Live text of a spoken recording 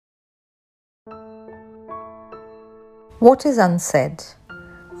What is unsaid?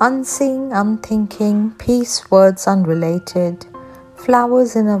 Unseeing, unthinking, peace words unrelated,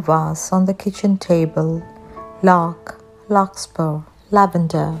 flowers in a vase on the kitchen table, lark, larkspur,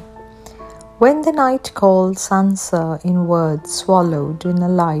 lavender. When the night calls answer in words swallowed in a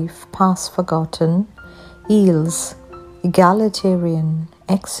life past forgotten, eels, egalitarian,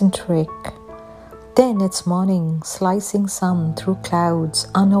 eccentric. Then it's morning, slicing sun through clouds,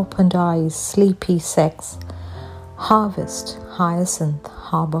 unopened eyes, sleepy sex. Harvest, hyacinth,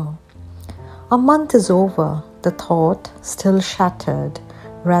 harbour. A month is over, the thought still shattered,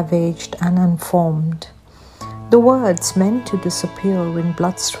 ravaged and unformed. The words meant to disappear in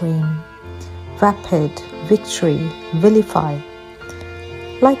bloodstream. Vapid, victory, villify.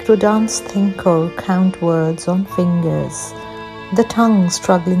 Like Rodin's thinker count words on fingers, the tongue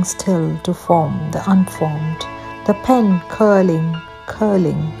struggling still to form the unformed, the pen curling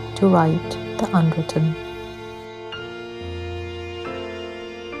to write the unwritten.